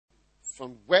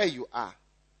from where you are,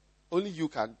 only you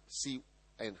can see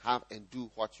and have and do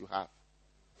what you have.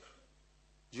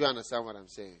 Do you understand what I'm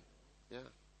saying? Yeah.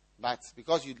 But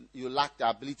because you lack the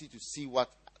ability to see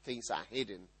what things are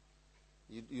hidden,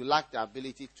 you lack the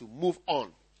ability to move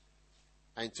on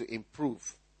and to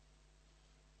improve,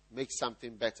 make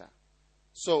something better.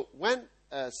 So when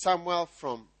Samuel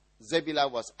from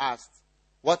Zebulun was asked,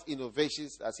 what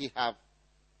innovations does he have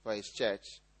for his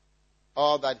church?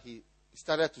 Or that he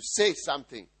started to say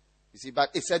something. You see,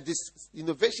 but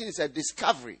innovation is a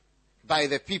discovery by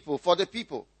the people, for the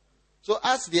people. So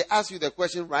as they ask you the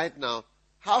question right now,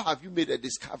 how have you made a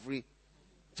discovery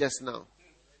just now?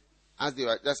 As they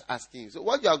were just asking you. So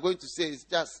what you are going to say is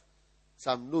just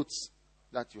some notes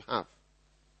that you have.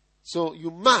 So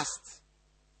you must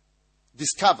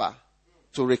discover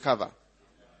to recover.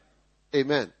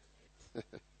 Amen.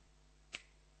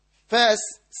 First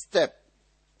step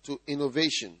to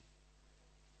innovation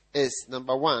is,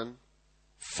 number one,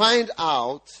 find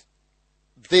out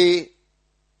the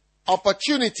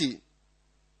opportunity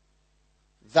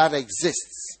that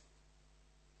exists.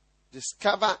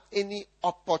 Discover any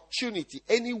opportunity,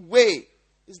 any way.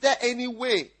 Is there any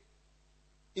way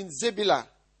in Zebulun?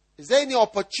 Is there any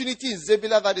opportunity in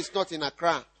Zebulun that is not in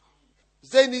Accra? Is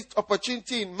there any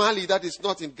opportunity in Mali that is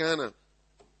not in Ghana?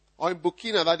 Or in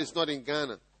Burkina that is not in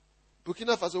Ghana?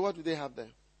 Burkina Faso, what do they have there?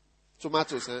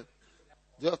 Tomatoes, eh?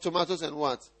 They have tomatoes and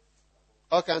what?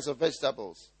 All kinds of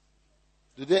vegetables.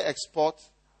 Do they export?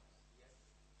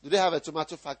 Do they have a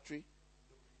tomato factory?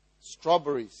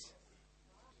 Strawberries.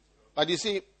 But you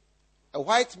see, a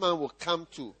white man will come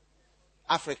to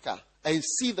Africa and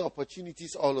see the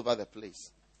opportunities all over the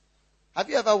place. Have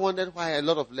you ever wondered why a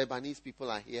lot of Lebanese people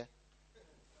are here?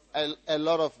 A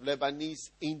lot of Lebanese,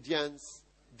 Indians,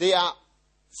 they are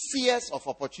seers of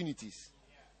opportunities.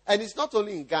 And it's not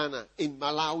only in Ghana, in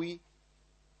Malawi,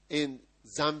 in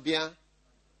Zambia,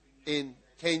 in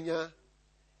Kenya,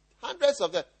 hundreds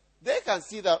of them. They can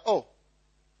see that,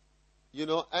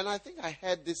 and I think I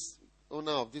heard this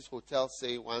owner of this hotel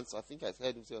say once, I think I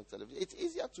heard him say on television, it's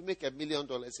easier to make $1 million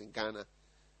in Ghana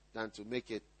than to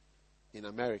make it in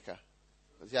America.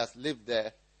 Because he has lived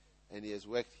there and he has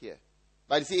worked here.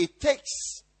 But you see, it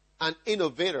takes an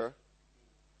innovator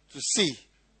to see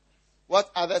what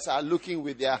others are looking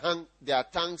with their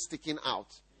tongue sticking out,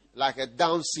 like a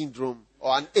Down syndrome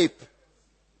or an ape.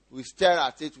 We stare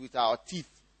at it with our teeth,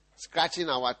 scratching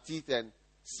our teeth and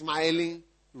smiling,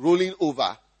 rolling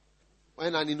over.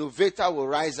 When an innovator will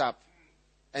rise up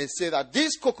and say that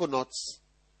these coconuts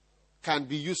can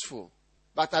be useful.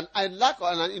 But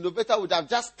an innovator would have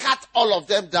just cut all of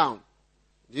them down.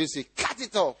 You see, cut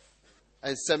it off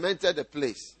and cemented the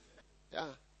place. Yeah.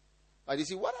 But you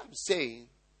see, what I'm saying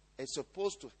is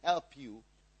supposed to help you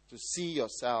to see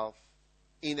yourself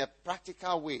in a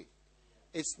practical way.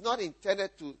 It's not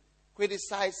intended to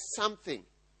criticize something.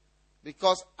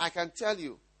 Because I can tell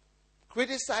you,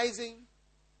 criticizing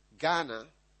Ghana,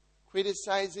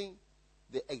 criticizing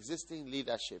the existing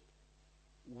leadership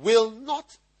will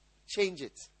not change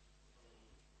it.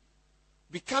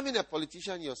 Becoming a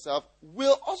politician yourself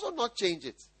will also not change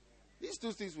it. These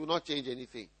two things will not change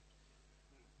anything.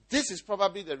 This is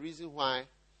probably the reason why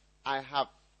I have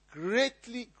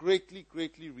greatly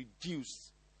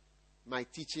reduced my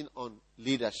teaching on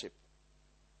leadership.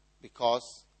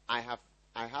 Because I have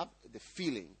the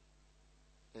feeling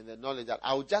and the knowledge that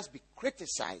I will just be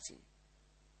criticizing.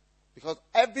 Because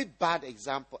every bad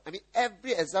example,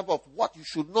 every example of what you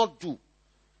should not do,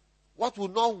 what will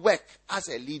not work as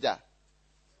a leader,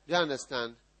 do you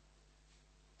understand,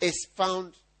 is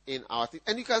found in our thing.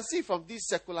 And you can see from these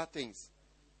secular things,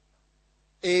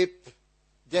 ape,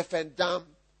 deaf and dumb,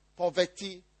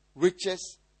 poverty,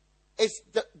 riches,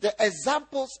 the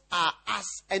examples are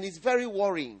us, and it's very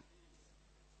worrying.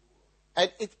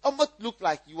 And it almost looks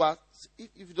like you are,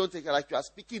 if you don't take it, like you are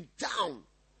speaking down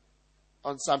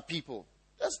on some people.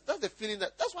 That's the feeling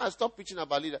that's why I stopped preaching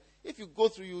about leader. If you go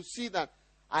through, you see that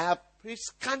I have preached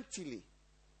scantily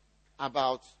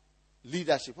about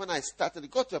leadership. When I started,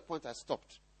 it got to a point I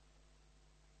stopped.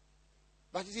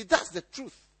 But you see, that's the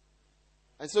truth.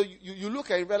 And so you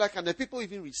look at it, like, can the people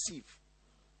even receive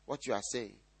what you are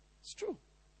saying? It's true.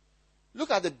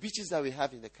 Look at the beaches that we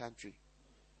have in the country.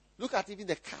 Look at even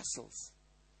the castles.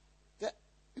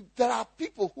 There are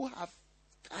people who have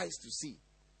eyes to see.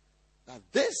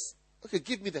 That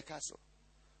give me the castle.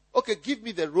 Okay, give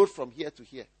me the road from here to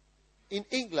here. In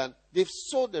England, they've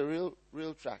sold the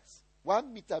rail tracks.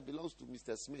 1 meter belongs to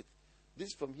Mr. Smith.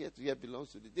 This from here to here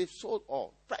belongs to They've sold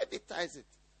all. Privatize it.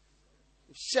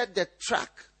 Shed the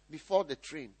track before the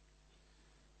train.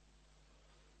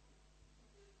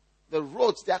 The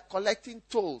roads, they are collecting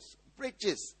tolls.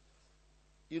 bridges.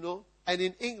 And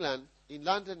in England, in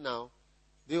London now,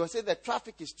 they will say the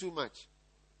traffic is too much.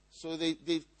 So they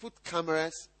put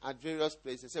cameras at various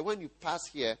places. So when you pass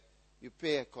here, you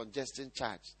pay a congestion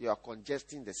charge. You are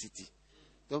congesting the city.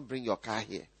 Don't bring your car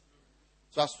here.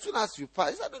 So as soon as you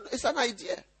pass, it's an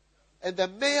idea. And the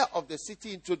mayor of the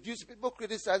city introduced, people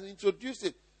criticized, introduced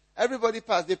it. Everybody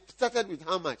passed. They started with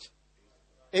how much?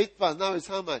 £8. Now it's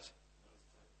how much?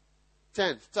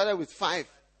 10. Started with 5.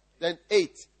 Then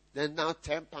 8. Then now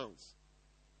 £10.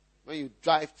 When you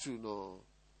drive through,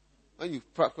 when you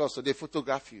cross, so they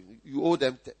photograph you. You owe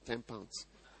them £10.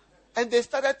 And they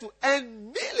started to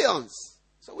earn millions.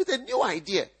 So with a new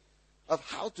idea of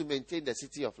how to maintain the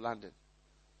city of London.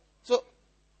 So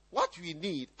what we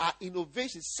need are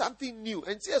innovations, something new.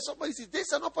 And see, somebody says,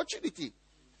 there's an opportunity.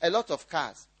 A lot of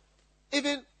cars.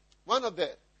 Even one of the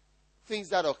things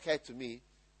that occurred to me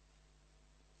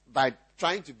by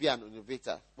trying to be an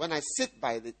innovator, when I sit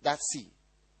by that sea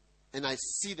and I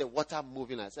see the water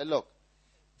moving, I say, look,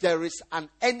 there is an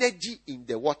energy in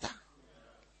the water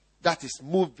that is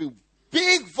moving.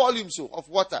 Big volumes of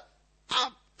water.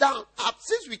 Up, down, up.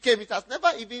 Since we came, it has never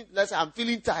even, let's say, I'm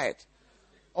feeling tired.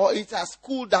 Or it has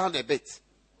cooled down a bit.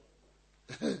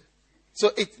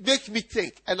 So it makes me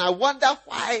think. And I wonder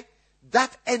why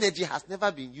that energy has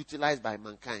never been utilized by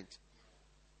mankind.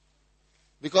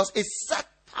 Because it's such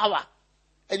power.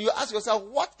 And you ask yourself,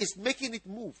 what is making it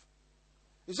move?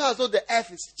 It's not as though the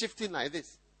earth is shifting like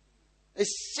this.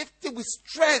 It's shifting with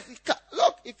strength.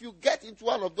 Look, if you get into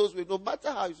one of those ways, no matter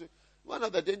how you swim, one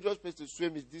of the dangerous places to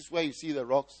swim is this where you see the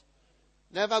rocks.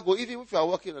 Never go. Even if you are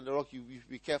walking on the rock, you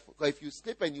be careful. Because if you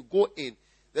slip and you go in,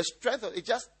 the strength of it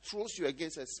just throws you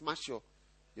against and smash your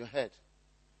head.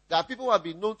 There are people who have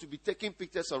been known to be taking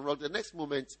pictures on rock. The next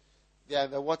moment, they are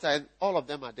in the water and all of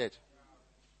them are dead.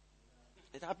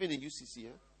 It happened in UCC.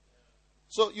 Huh?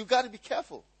 So you got to be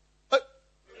careful.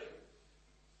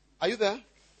 Are you there?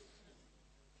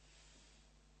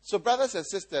 So brothers and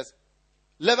sisters,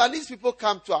 Lebanese people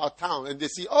come to our town and they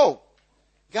see, oh,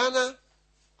 Ghana,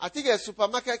 I think a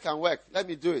supermarket can work. Let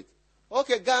me do it.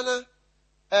 Okay, Ghana,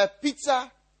 a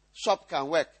pizza shop can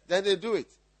work. Then they do it.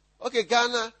 Okay,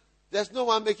 Ghana, there's no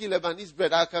one making Lebanese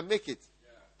bread. I can make it.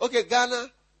 Okay, Ghana,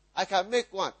 I can make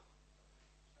what?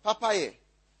 Papaya.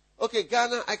 Okay,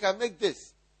 Ghana, I can make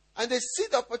this. And they see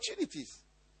the opportunities.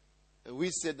 And we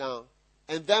sit down.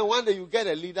 And then one day you get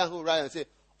a leader who rise and say,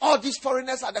 all these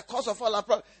foreigners are the cause of all our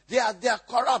problems. They are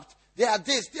corrupt. They are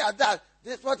this, they are that.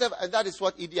 This, whatever. And that is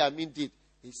what Idi Amin did.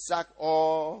 He sacked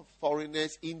all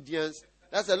foreigners, Indians.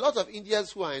 There's a lot of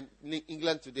Indians who are in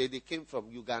England today. They came from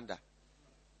Uganda.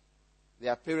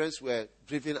 Their parents were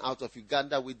driven out of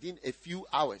Uganda within a few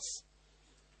hours.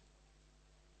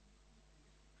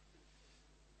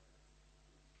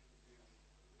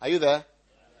 Are you there?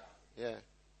 Yeah.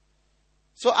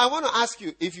 So I want to ask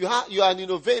you, if you are an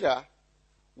innovator,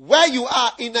 where you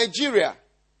are in Nigeria,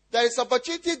 there is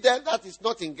opportunity there that is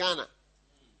not in Ghana.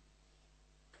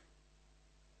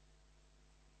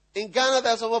 In Ghana,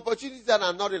 there are some opportunities that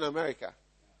are not in America.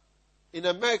 In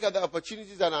America, there are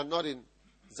opportunities that are not in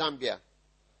Zambia.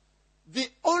 The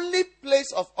only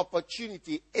place of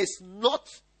opportunity is not,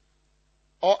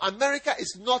 or America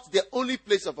is not the only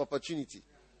place of opportunity.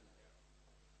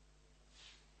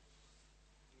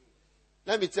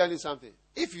 Let me tell you something.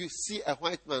 If you see a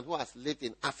white man who has lived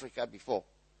in Africa before,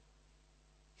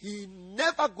 he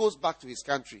never goes back to his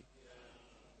country.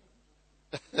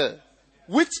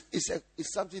 Which is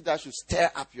something that should stir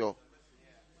up your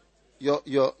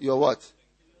what?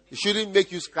 It shouldn't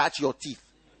make you scratch your teeth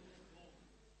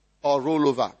or roll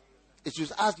over. It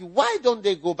should ask you, why don't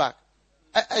they go back?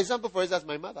 Example, for instance,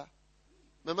 my mother.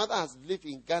 My mother has lived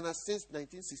in Ghana since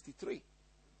 1963.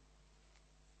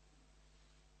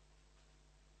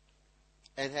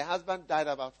 And her husband died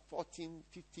about 14,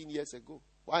 15 years ago.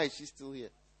 Why is she still here?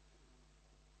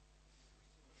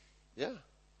 Yeah.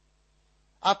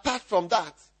 Apart from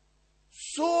that,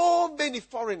 so many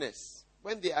foreigners,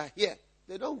 when they are here,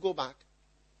 they don't go back.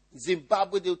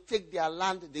 Zimbabwe, they'll take their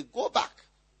land, they go back.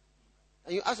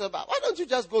 And you ask them about, why don't you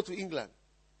just go to England?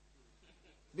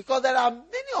 Because there are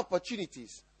many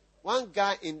opportunities. One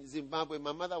guy in Zimbabwe,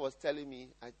 my mother was telling me,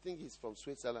 I think he's from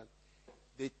Switzerland,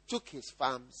 they took his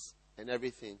farms and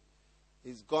everything.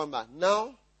 He's gone back.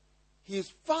 Now, he's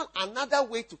found another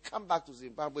way to come back to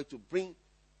Zimbabwe to bring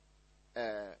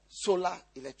solar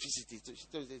electricity.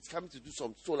 It's coming to do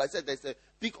some solar. I said there's a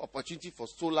big opportunity for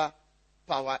solar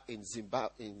power in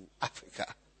Zimbabwe, in Africa.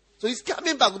 So he's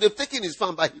coming back. They've taken his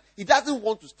farm, but he doesn't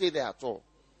want to stay there at all.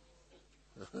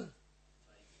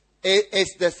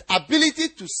 It's the ability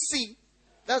to see.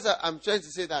 That's what I'm trying to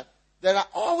say, that there are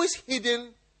always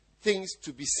hidden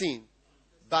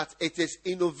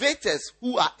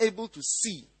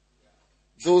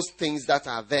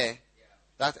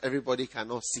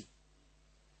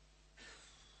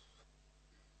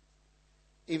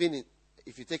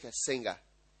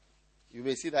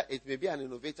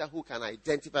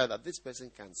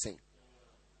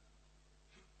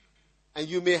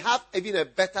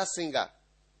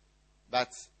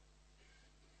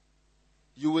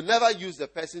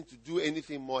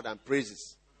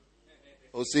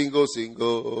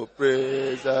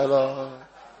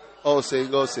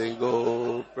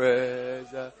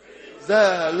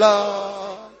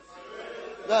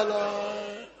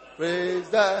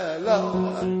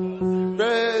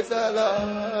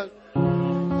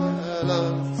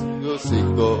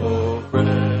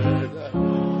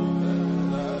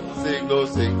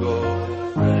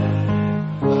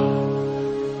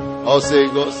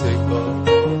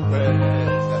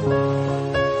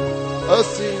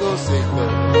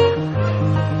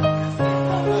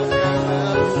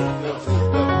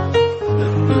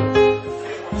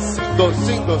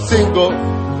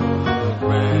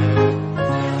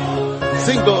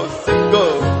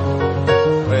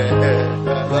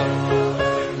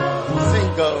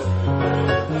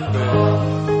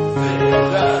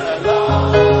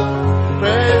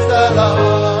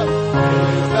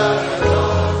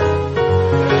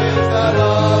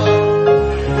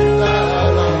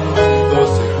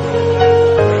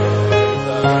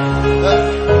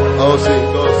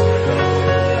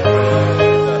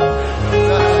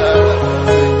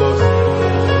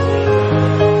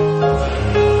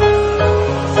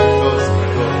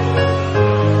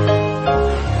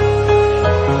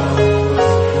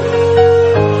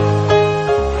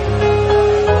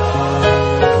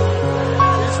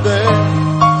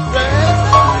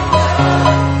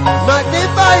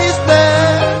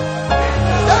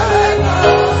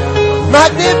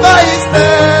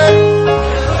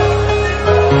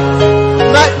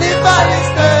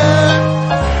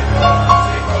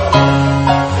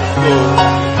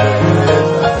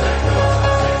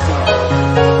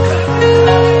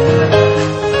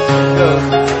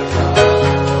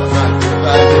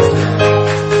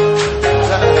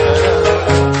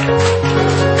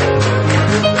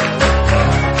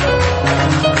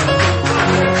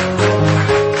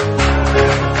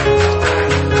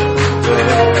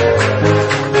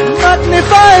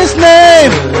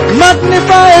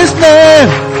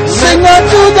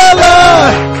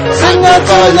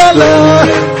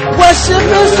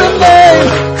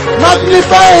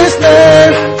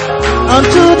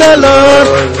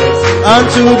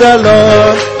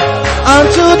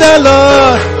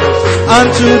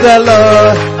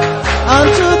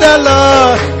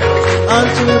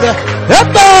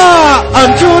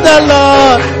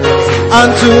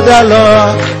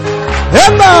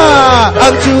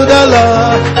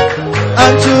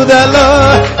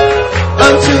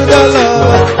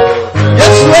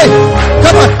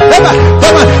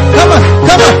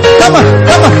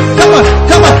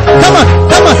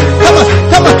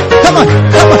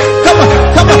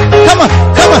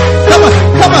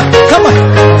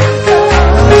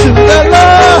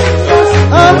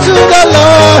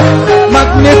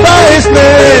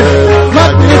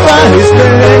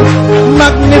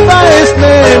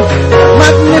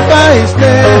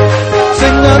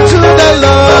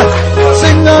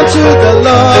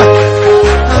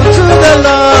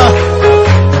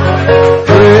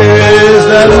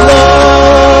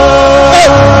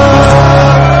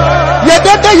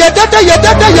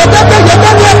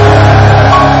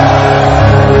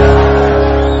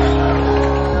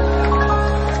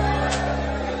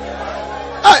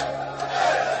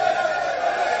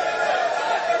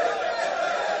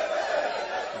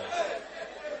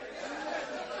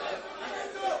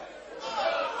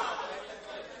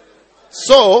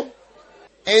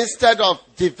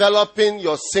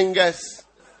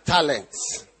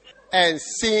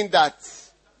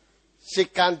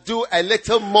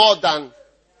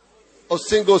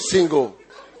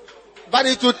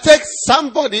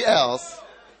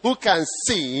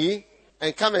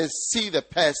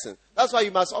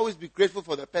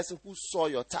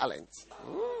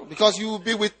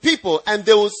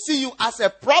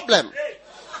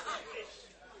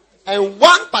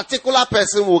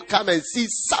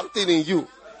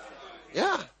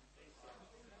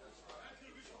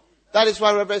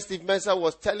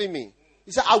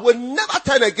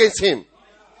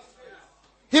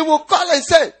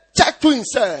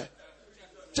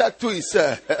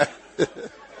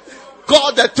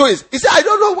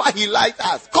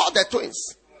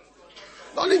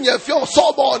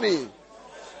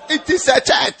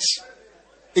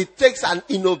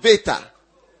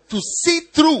to see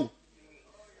through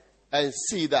and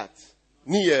see that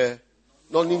near,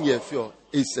 not near fear,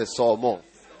 is a small.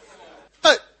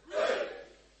 Hey,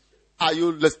 are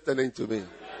you listening to me?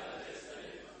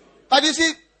 But you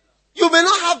see, you may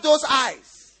not have those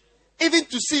eyes, even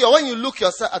to see, or when you look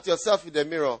at yourself in the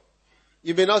mirror,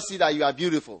 you may not see that you are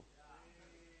beautiful.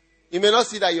 You may not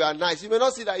see that you are nice. You may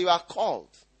not see that you are called.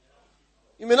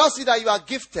 You may not see that you are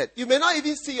gifted. You may not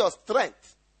even see your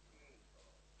strength.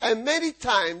 And many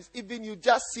times, even you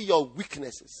just see your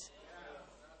weaknesses.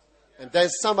 And then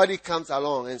somebody comes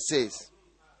along and says,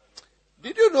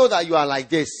 did you know that you are like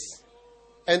this?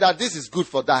 And that this is good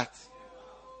for that?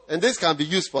 And this can be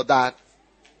used for that?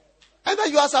 And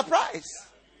then you are surprised.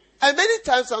 And many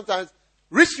times, sometimes,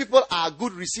 rich people are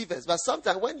good receivers. But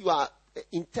sometimes when you are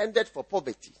intended for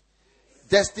poverty,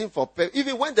 destined for poverty,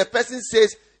 even when the person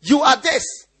says, you are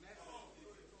this.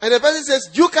 And the person says,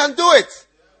 you can do it.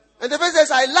 And the person says,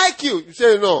 I like you. You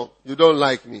say, no, you don't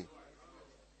like me.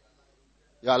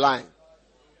 You are lying.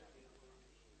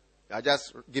 You are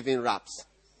just giving raps.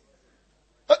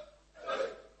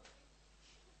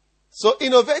 So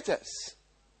innovators,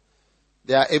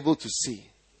 they are able to see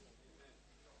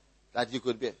that you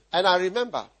could be. And I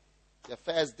remember the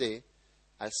first day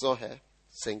I saw her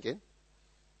singing.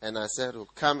 And I said, oh,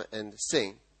 come and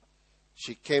sing.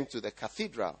 She came to the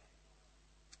cathedral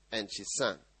and she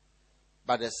sang.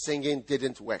 But the singing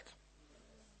didn't work.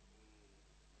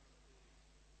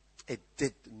 It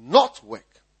did not work.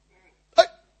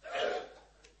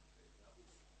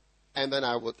 And then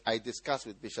I discussed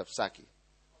with Bishop Saki.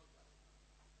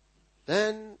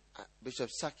 Then Bishop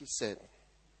Saki said,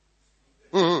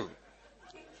 you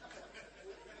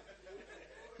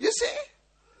see,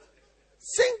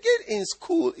 singing in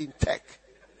school in tech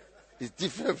is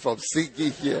different from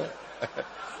singing here.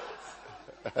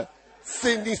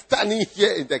 Standing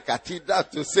here in the cathedral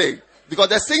to sing. Because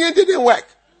the singing didn't work.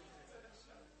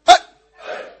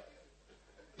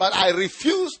 But I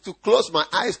refuse to close my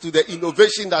eyes to the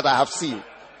innovation that I have seen.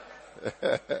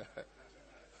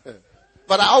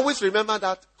 But I always remember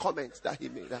that comment that he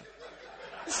made.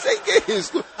 Singing in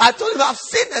school. I told him, I've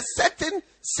seen a certain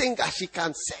singer, she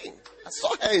can sing. I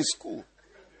saw her in school.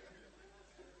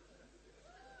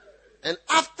 And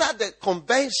after the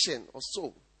convention or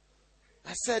so,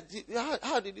 I said,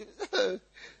 how did you...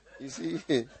 You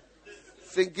see,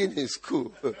 singing in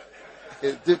school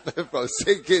is different from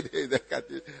singing in the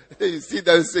cathedral. You see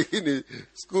them singing in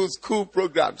school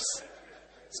programs.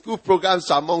 School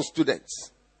programs among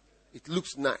students. It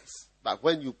looks nice. But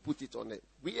when you put it on a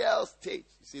real stage,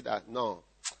 you see that, no,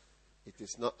 it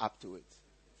is not up to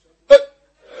it.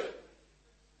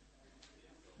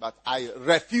 But I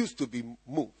refuse to be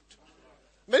moved.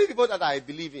 Many people that I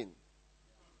believe in,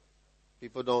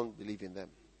 people don't believe in them.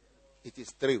 It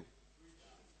is true.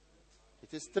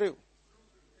 It is true.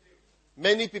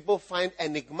 Many people find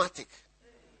enigmatic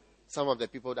some of the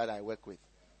people that I work with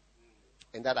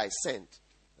and that I send.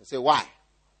 I say, why?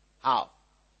 How?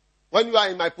 When you are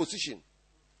in my position,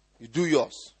 you do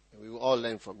yours, and we will all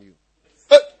learn from you.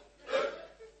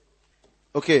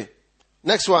 Okay,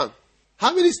 next one.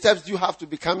 How many steps do you have to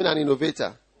becoming an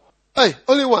innovator? Hey,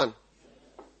 only one.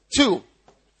 2,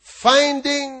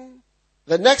 finding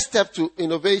the next step to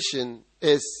innovation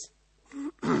is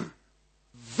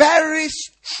very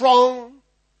strong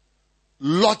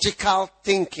logical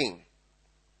thinking.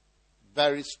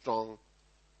 Very strong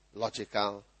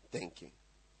logical thinking.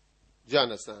 Do you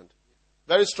understand?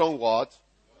 Very strong word.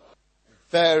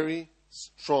 Very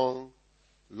strong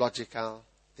logical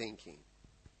thinking.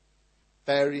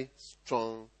 Very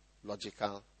strong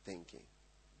logical thinking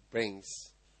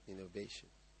brings innovation.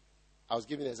 I was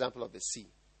giving an example of the sea.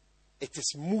 It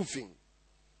is moving.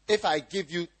 If I give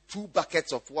you 2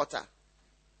 buckets of water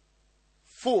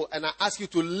full and I ask you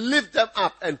to lift them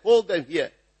up and hold them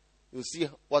here, you'll see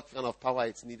what kind of power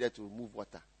it's needed to move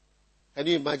water. Can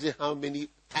you imagine how many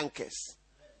tankers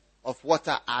of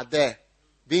water are there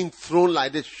being thrown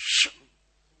like this?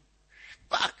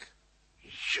 Back.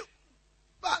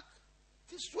 Back.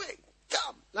 This way.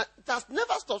 Come. Like, it has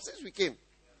never stopped since we came.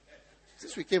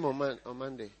 Since we came on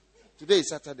Monday. Today is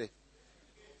Saturday.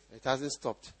 It hasn't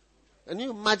stopped. Can you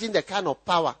imagine the kind of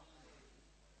power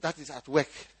that is at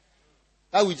work?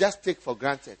 That we just take for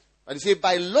granted. But you say,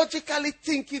 by logically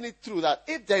thinking it through, that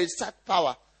if there is such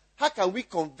power, how can we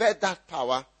convert that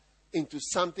power into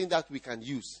something that we can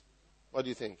use? What do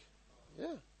you think?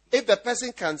 Yeah. If the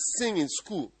person can sing in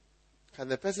school, can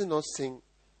the person not sing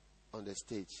on the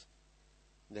stage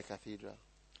in the cathedral?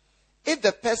 If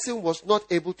the person was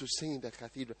not able to sing in the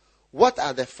cathedral, what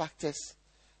are the factors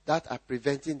that are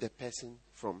preventing the person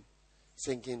from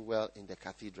singing well in the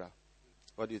cathedral?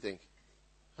 What do you think?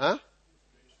 Huh?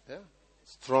 Yeah.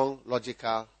 Strong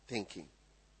logical thinking.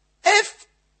 If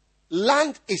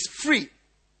land is free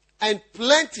and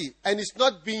plenty and it's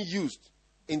not being used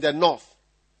in the north,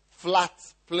 flat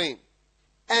plain,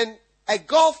 and a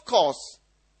golf course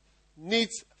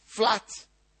needs flat,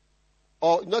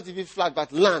 or not even flat,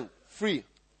 but land, free,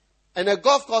 and a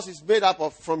golf course is made up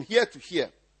of from here to here,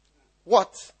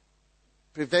 what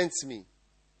prevents me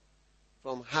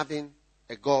from having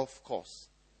a golf course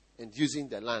and using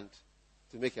the land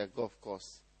to make a golf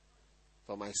course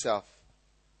for myself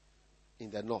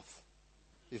in the north?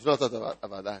 You've not thought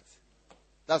about that.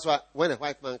 That's why when a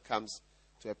white man comes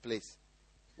to a place,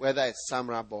 whether it's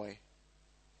Samra Boy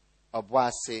or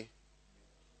Boise,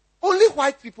 only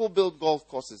white people build golf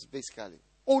courses, basically.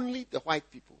 Only the white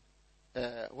people.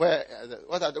 Where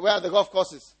are the golf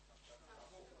courses?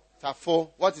 Tafo.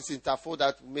 What is in Tafo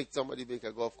that will make somebody make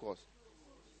a golf course?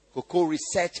 Cocoa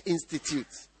Research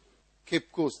Institute.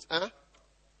 Cape Coast.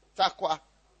 Takwa.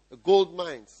 The gold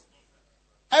mines.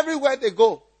 Everywhere they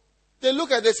go, they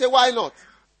look and they say, why not?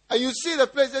 And you see the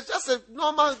place, it's just a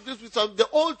normal, with the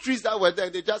old trees that were there,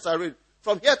 they just arrange.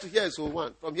 From here to here is hole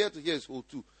 1. From here to here is hole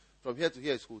 2. From here to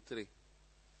here is hole 3.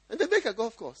 And they make a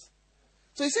golf course.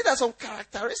 So you see there's some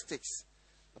characteristics.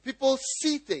 People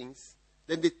see things,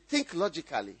 then they think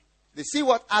logically. They see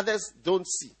what others don't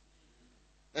see.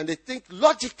 And they think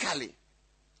logically.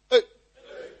 Hey.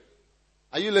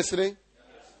 Are you listening?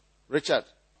 Yes. Richard,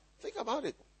 think about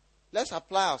it. Let's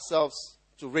apply ourselves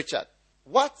to Richard.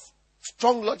 What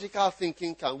strong logical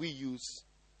thinking can we use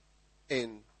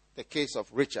in the case of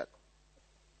Richard?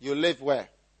 You live where?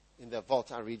 In the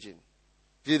Volta region.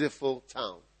 Beautiful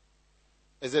town.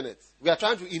 Isn't it? We are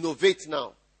trying to innovate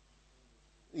now.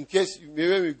 In case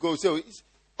maybe we go say,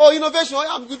 innovation.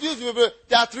 I'm good.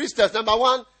 There are 3 steps. Number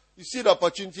 1, you see the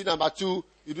opportunity. Number 2,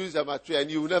 you do this. Number 3,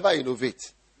 and you will never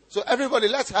innovate. So everybody,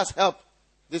 let us help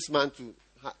this man to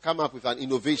come up with an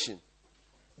innovation.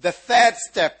 The 3rd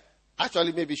step,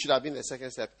 actually maybe it should have been the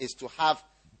 2nd step, is to have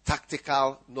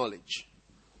tactical knowledge.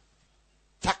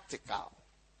 Tactical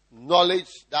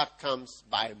knowledge that comes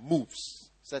by moves,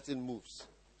 certain moves.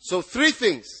 So 3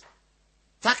 things.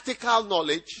 Tactical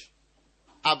knowledge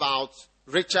about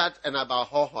Richard and about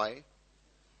Hohoi.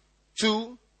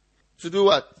 2, to do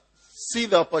what? See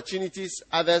the opportunities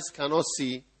others cannot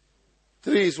see.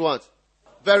 3 is what?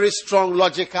 Very strong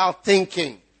logical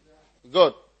thinking.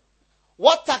 Good.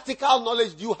 What tactical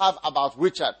knowledge do you have about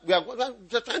Richard? We are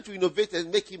just trying to innovate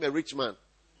and make him a rich man.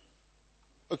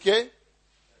 Okay?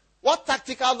 What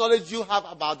tactical knowledge do you have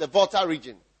about the Volta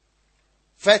region?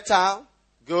 Fertile.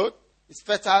 Good. It's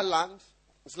fertile land.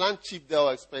 Is land cheap there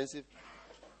or expensive?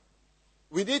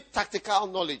 We need tactical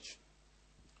knowledge.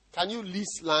 Can you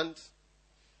lease land?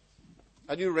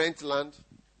 Can you rent land?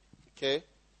 Okay.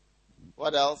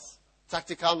 What else?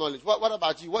 Tactical knowledge. What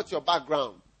about you? What's your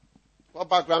background? What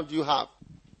background do you have?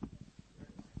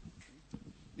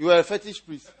 You were a fetish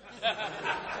priest.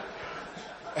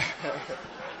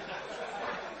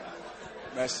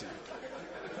 Mercy.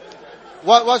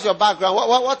 What's your background?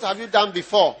 What have you done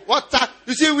before?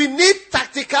 You see, we need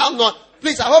tactical knowledge.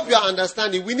 Please, I hope you are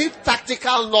understanding. We need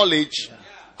tactical knowledge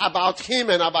about him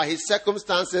and about his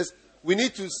circumstances. We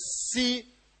need to see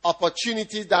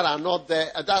opportunities that are not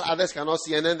there, that others cannot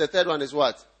see. And then the 3rd one is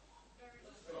what?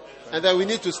 And then we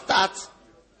need to start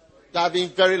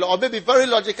having or maybe very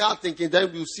logical thinking.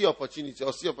 Then we'll see opportunity,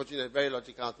 or see opportunity and very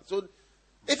logical thinking. So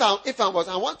if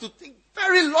I want to think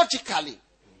very logically.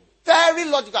 Very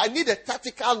logical. I need a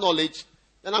tactical knowledge.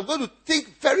 Then I'm going to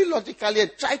think very logically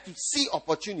and try to see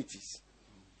opportunities.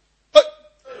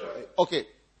 Okay.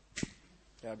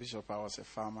 Yeah, Bishop, I was a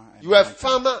farmer. You were a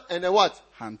farmer and a what?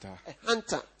 Hunter. A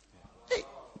hunter. Hey.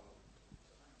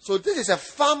 So this is a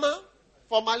farmer,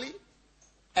 formally.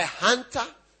 A hunter,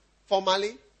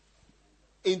 formally.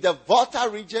 In the Volta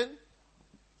region.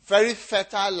 Very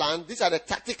fertile land. These are the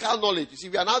tactical knowledge. You see,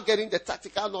 we are now getting the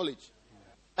tactical knowledge.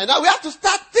 And now we have to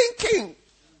start thinking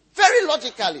very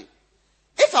logically.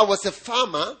 If I was a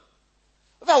farmer,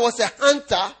 if I was a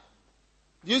hunter,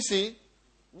 you see,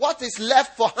 what is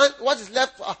left for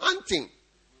hunting?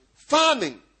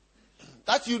 Farming.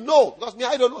 That you know. Because me,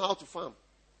 I don't know how to farm.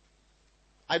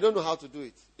 I don't know how to do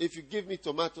it. If you give me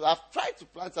tomatoes, I've tried to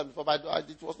plant some before, but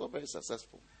it was not very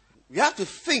successful. We have to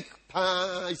think.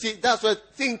 You see, that's what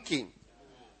thinking.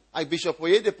 Like Bishop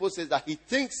Oyedepo says that he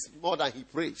thinks more than he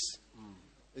prays.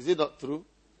 Is it not true?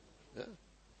 Yeah.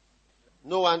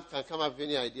 No one can come up with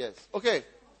any ideas. Okay.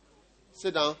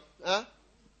 Sit down. Huh?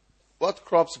 What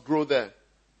crops grow there?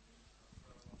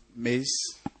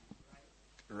 Maize,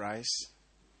 rice,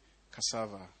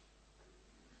 cassava.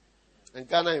 And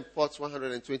Ghana imports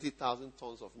 120,000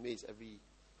 tons of maize every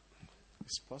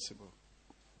It's possible.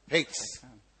 Pigs,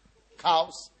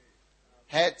 cows,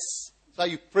 heads. So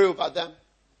you pray over them.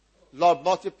 Lord,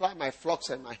 multiply my flocks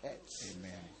and my heads.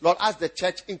 Amen. Lord, as the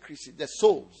church increases, the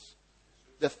souls,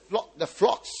 the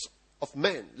flocks of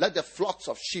men, let the flocks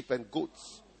of sheep and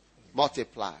goats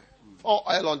multiply. Pour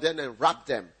oil on them and wrap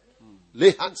them.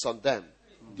 Lay hands on them.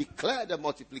 Declare the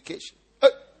multiplication.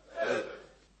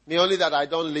 Me only that I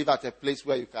don't live at a place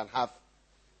where you can have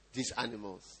these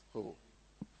animals. Oh,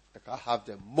 I can have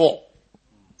them more.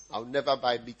 I'll never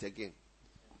buy meat again.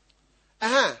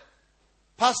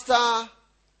 Pastor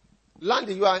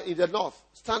Landy, you are in the north.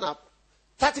 Stand up.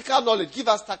 Tactical knowledge. Give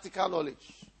us tactical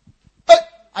knowledge.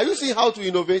 Are you seeing how to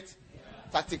innovate?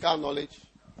 Tactical knowledge.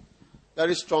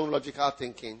 Very strong logical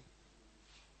thinking.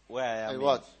 Where I am. And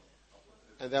what?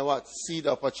 And then what? See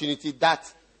the opportunity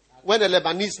that when a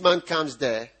Lebanese man comes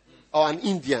there, or an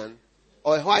Indian,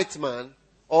 or a white man,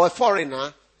 or a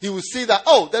foreigner, he will see that,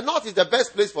 oh, the north is the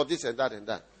best place for this and that and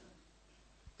that.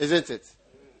 Isn't it?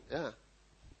 Yeah.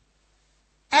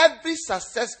 Every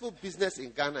successful business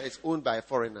in Ghana is owned by a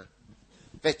foreigner.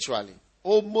 Virtually.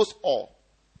 Almost all.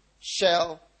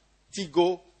 Shell,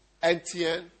 Tigo,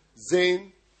 MTN,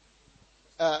 Zain,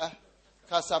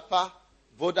 Kasapa,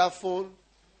 Vodafone,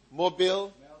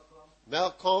 Mobile,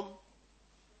 Melcom,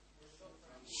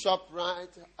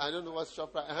 ShopRite, I don't know what's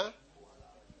ShopRite,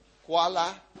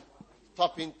 Kuala,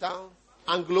 Top in Town,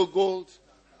 Anglo Gold,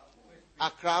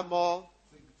 Accra Mall,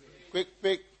 Quick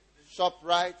Pick,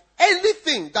 ShopRite,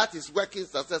 anything that is working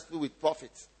successfully with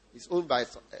profit is owned by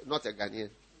not a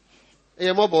Ghanaian.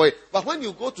 But when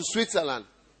you go to Switzerland,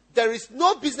 there is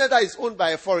no business that is owned by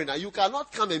a foreigner. You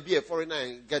cannot come and be a foreigner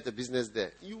and get a business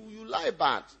there. You lie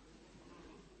bad.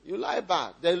 You lie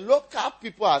bad. The local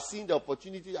people are seeing the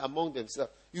opportunity among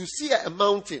themselves. You see a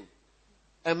mountain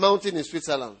in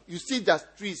Switzerland. You see the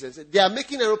trees and say, they are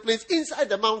making aeroplanes inside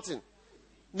the mountain.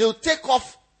 They'll take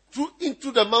off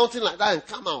into the mountain like that and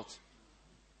come out.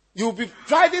 You'll be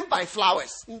driving by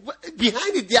flowers.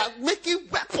 Behind it, they are making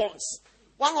weapons.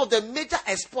 One of the major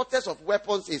exporters of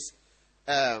weapons is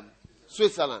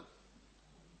Switzerland.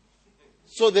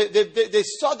 So they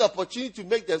saw the opportunity to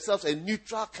make themselves a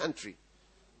neutral country.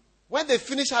 When they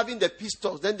finish having the peace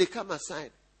talks, then they come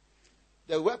aside.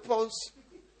 The weapons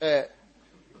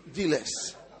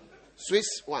dealers,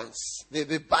 Swiss ones,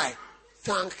 they buy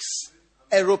tanks,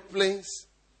 aeroplanes,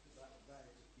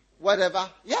 whatever.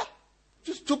 Yeah,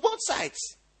 just to both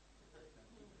sides.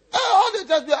 All they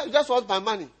just want my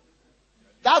money.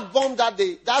 That bomb that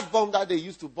they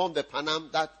used to bomb the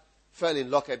Panam that fell in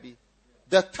Lockerbie,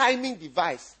 the timing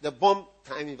device, the bomb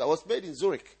timing device was made in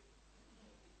Zurich.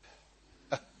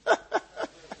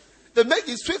 They make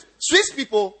it Swiss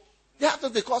people. They have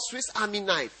what they call Swiss Army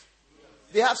knife.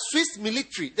 They have Swiss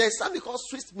military. There's something called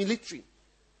Swiss military.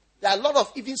 There are a lot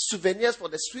of even souvenirs for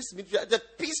the Swiss military. The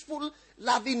peaceful,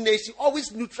 loving nation,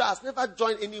 always neutral, has never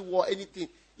joined any war, anything.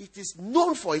 It is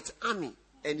known for its army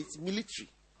and its military.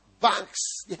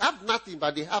 Banks, they have nothing,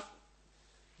 but they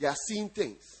are seeing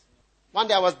things. One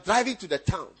day I was driving to the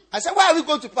town. I said, where are we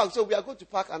going to park? So we are going to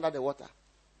park under the water.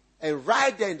 And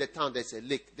right there in the town, there's a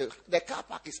lake. The car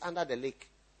park is under the lake.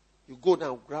 You go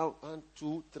down, ground 1,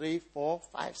 2, 3, 4,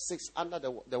 5, 6, under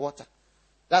the water.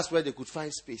 That's where they could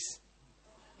find space.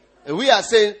 And we are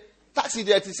saying, taxi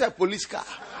there, it's a police car.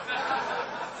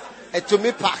 And to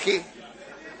me, parking.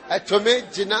 And to me,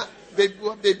 Gina, baby,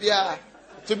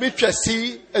 to me,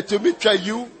 C, and to me,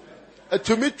 U, and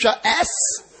to me, S,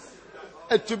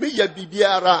 and to me,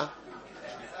 Yabibiara.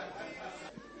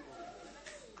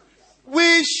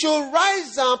 We should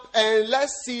rise up and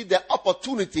let's see the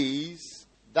opportunities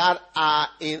that are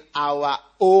in our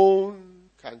own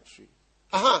country.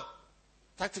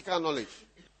 Tactical knowledge.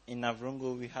 In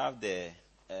Navrongo, we have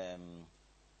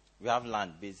we have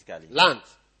land, basically. Land.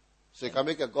 So you can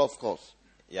make a golf course.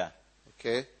 Yeah.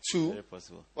 Okay. 2. Very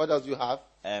possible. What else do you have?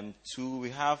 2, we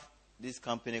have this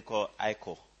company called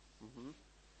ICO.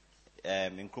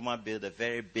 Nkrumah built a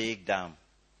very big dam.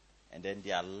 And then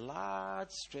there are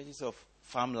large stretches of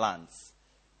farmlands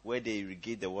where they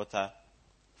irrigate the water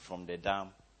from the dam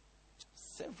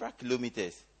several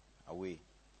kilometers away.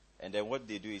 And then what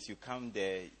they do is you come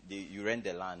there, you rent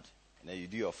the land, and then you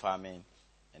do your farming.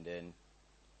 And then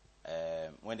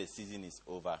when the season is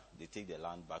over, they take the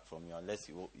land back from you unless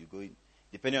you go in,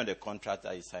 depending on the contract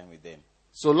that you sign with them.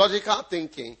 So logical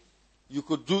thinking, you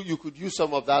could use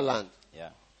some of that land. Yeah.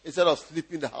 Instead of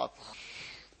sleeping the house.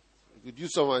 You could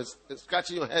use someone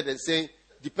scratching your head and saying,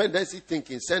 dependency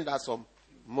thinking, send us some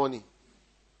money.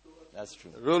 That's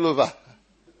true. Roll over.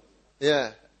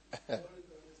 Yeah.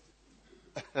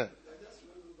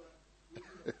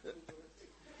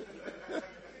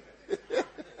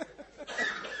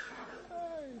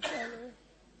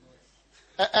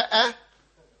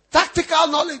 Tactical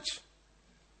knowledge.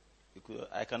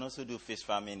 I can also do fish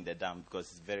farming in the dam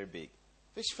because it's very big.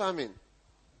 Fish farming.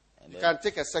 And You then- can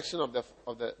take a section of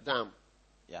the dam.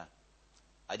 Yeah.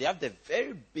 They have the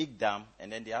very big dam,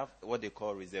 and then they have what they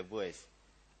call reservoirs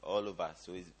all over.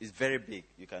 So it's very big.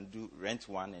 You can rent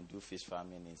one and do fish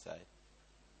farming inside.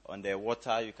 On the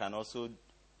water, you can also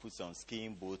put some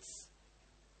skiing boats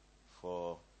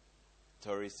for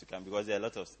tourists to come, because there are a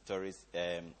lot of tourists,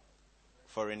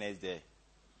 foreigners there.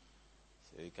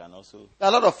 So you can also, There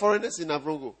are a lot of foreigners in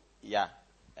Avrongo. yeah.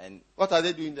 And What are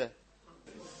they doing there?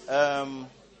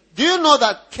 Do you know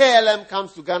that KLM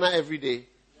comes to Ghana every day?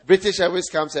 British Airways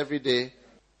comes every day.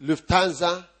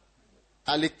 Lufthansa,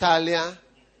 Alitalia,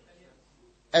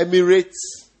 Emirates.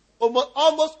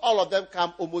 Almost all of them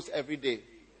come almost every day.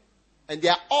 And they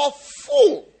are all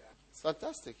full. It's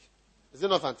fantastic. Is it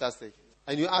not fantastic?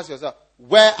 And you ask yourself,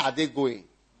 where are they going?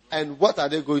 And what are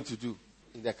they going to do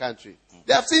in the country?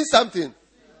 They have seen something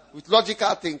with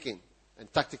logical thinking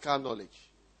and tactical knowledge.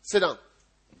 Sit down.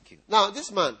 Thank you. Now,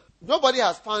 this man, nobody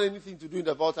has found anything to do in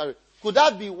the Volta region. Could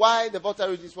that be why the Volta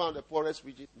region is one of the poorest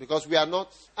regions? Because we are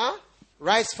not,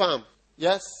 rice farm.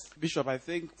 Yes? Bishop, I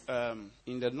think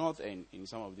in the north and in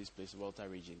some of these places, Volta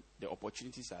region, the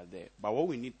opportunities are there. But what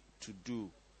we need to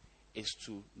do is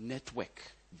to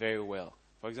network very well.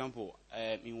 For example,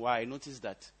 in why I noticed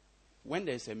that when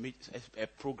there's a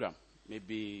program,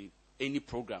 maybe any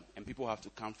program, and people have to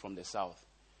come from the south,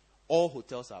 all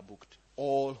hotels are booked.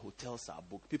 All hotels are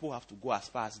booked. People have to go as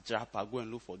far as Japa, go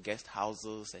and look for guest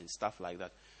houses and stuff like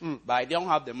that. But I don't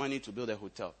have the money to build a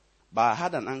hotel. But I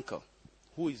had an uncle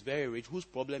who is very rich, whose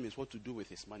problem is what to do with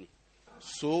his money.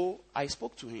 So I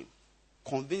spoke to him,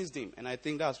 convinced him, and I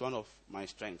think that's one of my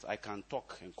strengths. I can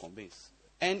talk and convince.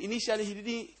 And initially he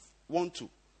didn't want to.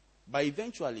 But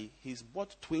eventually he's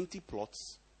bought 20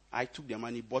 plots. I took the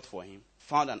money, bought for him,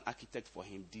 found an architect for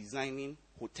him, designing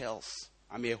hotels.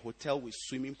 I mean, a hotel with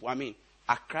swimming pool. I mean,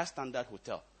 Accra Standard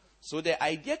Hotel. So the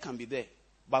idea can be there,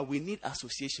 but we need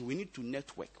association. We need to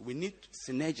network. We need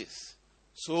synergies.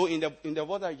 So in the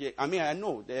Volta, I mean, I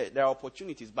know there are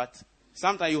opportunities, but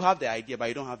sometimes you have the idea, but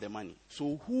you don't have the money.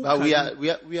 So who? But can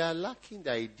we are lacking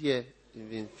the idea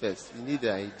even first. We need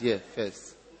the idea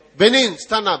first. Benin,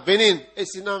 stand up. Benin,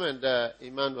 Esinam and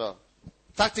Emmanuel.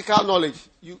 Tactical knowledge.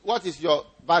 What is your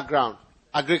background?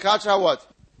 Agricultural what?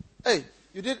 Hey,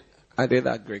 you did I did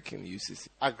agric in UCC.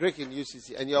 agric in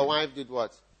UCC, and your wife did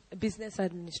what? Business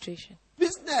administration.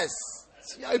 Business.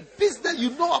 You are a business.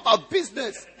 You know about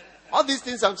business. All these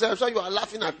things I'm saying, I'm sure you are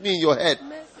laughing at me in your head.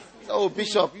 Oh,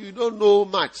 Bishop, you don't know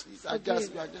much. You are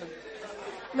just.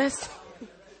 Mercy.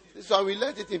 This one we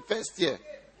learned it in first year.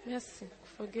 Mercy.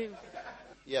 Forgive.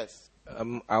 Yes.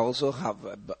 I also have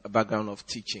a background of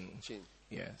teaching. Teaching.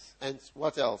 Yes. And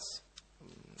what else?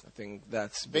 I think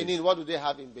that's Benin, what do they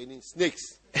have in Benin?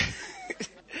 Snakes.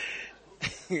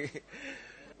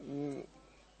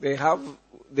 They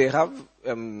have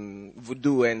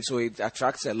voodoo, and so it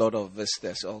attracts a lot of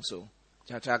visitors also.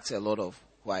 It attracts a lot of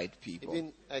white people.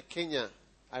 Even Kenya,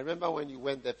 I remember when you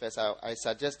went there first, I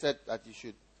suggested that you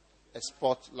should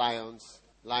export lions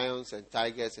and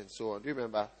tigers and so on. Do you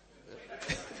remember?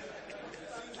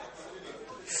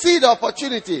 See the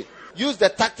opportunity. Use the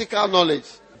tactical knowledge.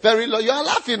 Very low. You are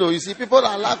laughing, you see, people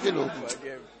are laughing.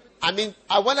 I mean,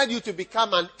 I wanted you to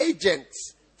become an agent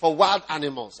for wild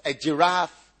animals. A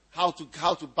giraffe, how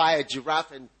to buy a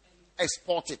giraffe and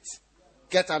export it.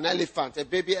 Get an elephant, a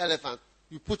baby elephant.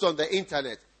 You put on the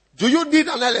internet. Do you need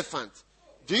an elephant?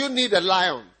 Do you need a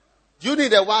lion? Do you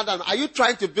need a wild animal? Are you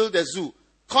trying to build a zoo?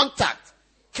 Contact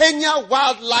Kenya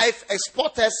Wildlife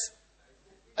Exporters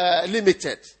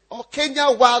Limited or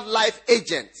Kenya Wildlife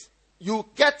Agent. You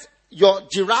get your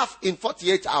giraffe in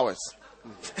 48 hours.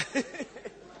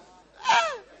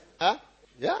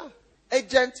 Yeah.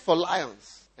 Agent for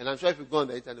lions. And I'm sure if you go on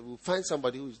the internet, we'll find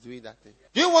somebody who is doing that thing.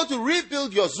 Do you want to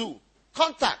rebuild your zoo?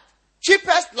 Contact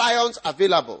cheapest lions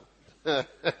available.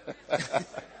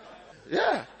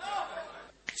 Yeah.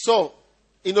 So,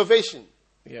 innovation.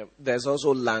 Yeah, there's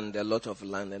also land, a lot of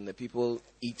land, and the people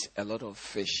eat a lot of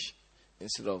fish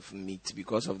instead of meat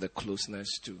because of the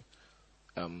closeness to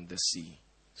the sea.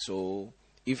 So,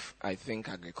 if I think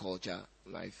agriculture,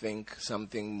 I think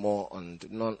something more on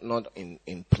not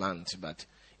in plants but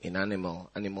in animal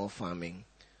farming.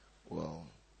 Well,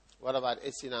 What about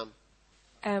Esinam?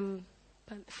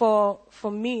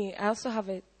 For me, I also have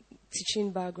a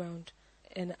teaching background,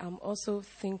 and I'm also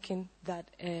thinking that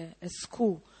a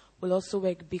school will also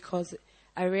work, because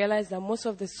I realize that most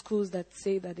of the schools that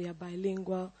say that they are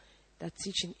bilingual, that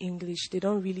teach in English, they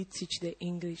don't really teach the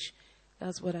English.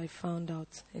 That's what I found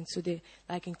out. And so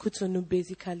like in Cotonou,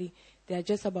 basically, there are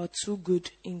just about 2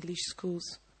 good English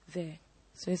schools there.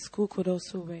 So a school could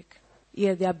also work.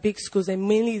 Yeah, there are big schools, and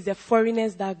mainly it's the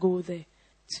foreigners that go there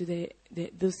to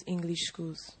those English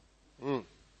schools.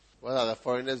 What are the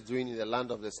foreigners doing in the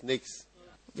land of the snakes?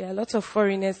 There are a lot of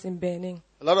foreigners in Benin.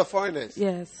 A lot of foreigners?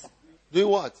 Yes. Doing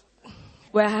what?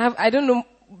 Well, I don't know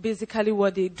basically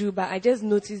what they do, but I just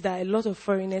noticed that a lot of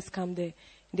foreigners come there.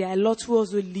 There are a lot who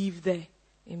also live there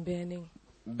in Benin.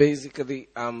 Basically,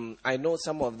 I know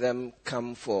some of them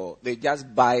they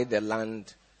just buy the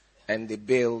land and they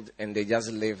build and they just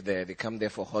live there. They come there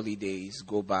for holidays,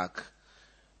 go back,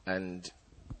 and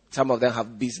some of them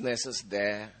have businesses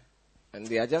there, and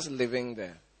they are just living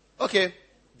there. Okay.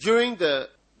 During the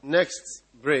next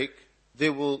break, they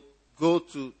will go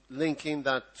to linking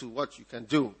that to what you can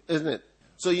do, isn't it?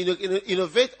 So you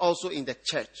innovate also in the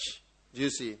church. Do you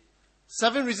see?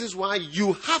 7 reasons why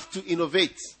you have to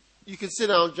innovate. You can sit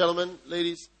down, gentlemen,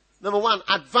 ladies. Number 1,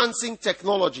 advancing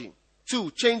technology.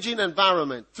 2, changing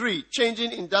environment. 3,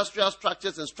 changing industrial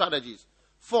structures and strategies.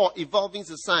 4, evolving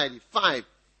society. 5,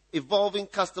 evolving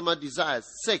customer desires.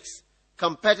 6,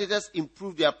 competitors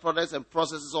improve their products and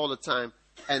processes all the time.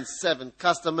 And 7,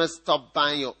 customers stop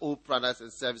buying your old products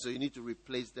and services, so you need to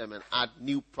replace them and add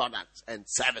new products and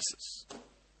services.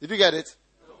 Did you get it?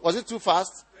 Was it too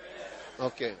fast?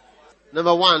 Okay.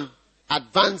 Number 1,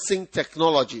 advancing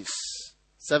technologies.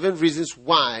 7 reasons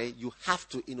why you have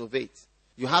to innovate.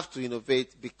 You have to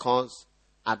innovate because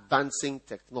advancing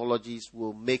technologies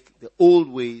will make the old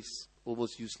ways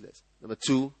almost useless. Number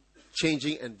 2,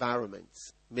 changing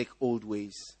environments make old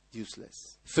ways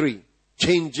useless. 3,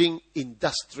 changing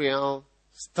industrial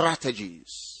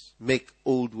strategies make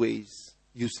old ways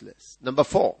useless. Number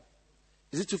 4,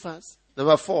 is it too fast?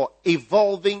 Number 4,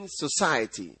 evolving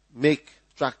society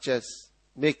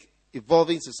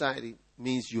evolving society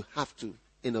means you have to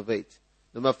innovate.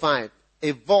 Number 5,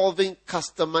 evolving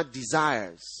customer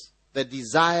desires. The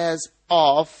desires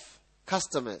of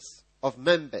customers, of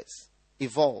members,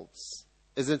 evolves,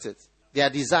 isn't it? Their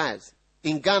desires.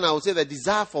 In Ghana, I would say the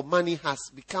desire for money has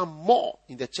become more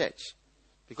in the church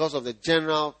because of the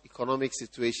general economic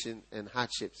situation and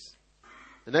hardships.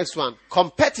 The next one,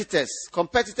 competitors.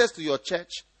 Competitors to your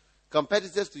church,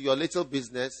 competitors to your little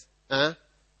business,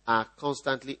 are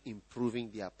constantly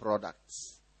improving their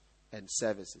products and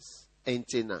services.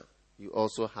 Antenna, you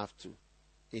also have to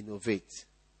innovate.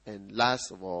 And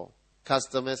last of all,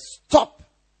 customers stop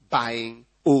buying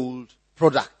old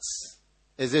products.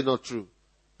 Is it not true?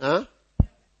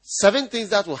 7 things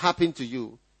that will happen to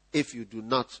you if you do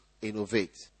not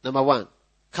innovate. Number 1,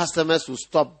 customers will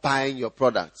stop buying your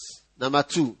products. Number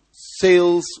 2,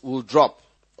 sales will drop.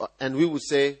 And we would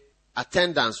say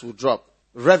attendance will drop.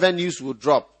 Revenues will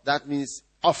drop. That means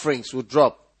offerings will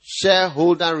drop.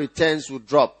 Shareholder returns will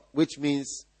drop, which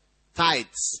means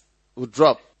tithes will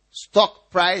drop. Stock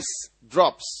price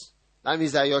drops. That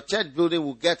means that your church building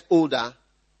will get older,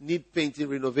 need painting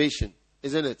renovation,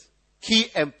 isn't it? Key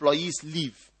employees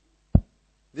leave.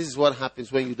 This is what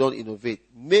happens when you don't innovate.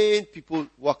 Main people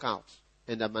walk out.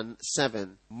 And number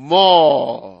 7,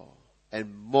 more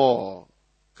and more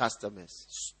customers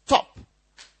stop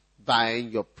buying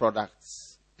your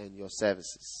products and your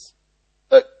services.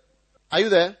 Hey, are you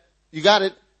there? You got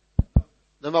it?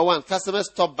 Number 1, customers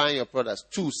stop buying your products.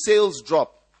 2, sales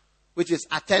drop, which is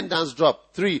attendance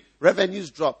drop. 3,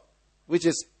 revenues drop, which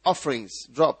is offerings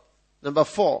drop. Number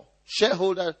 4,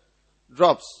 shareholder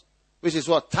drops, which is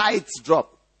what? Tithes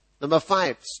drop. Number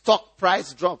 5, stock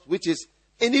price drops, which is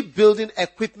any building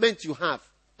equipment you have.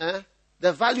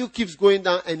 The value keeps going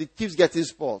down and it keeps getting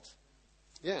spoiled.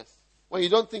 Yes. When you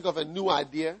don't think of a new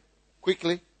idea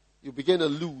quickly, you begin to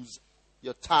lose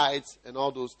your tithes and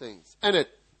all those things. And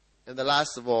the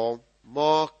last of all,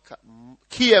 more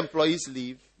key employees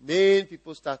leave. Main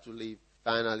people start to leave.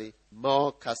 Finally,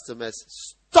 more customers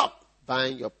stop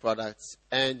buying your products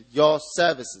and your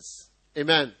services.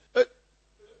 Amen.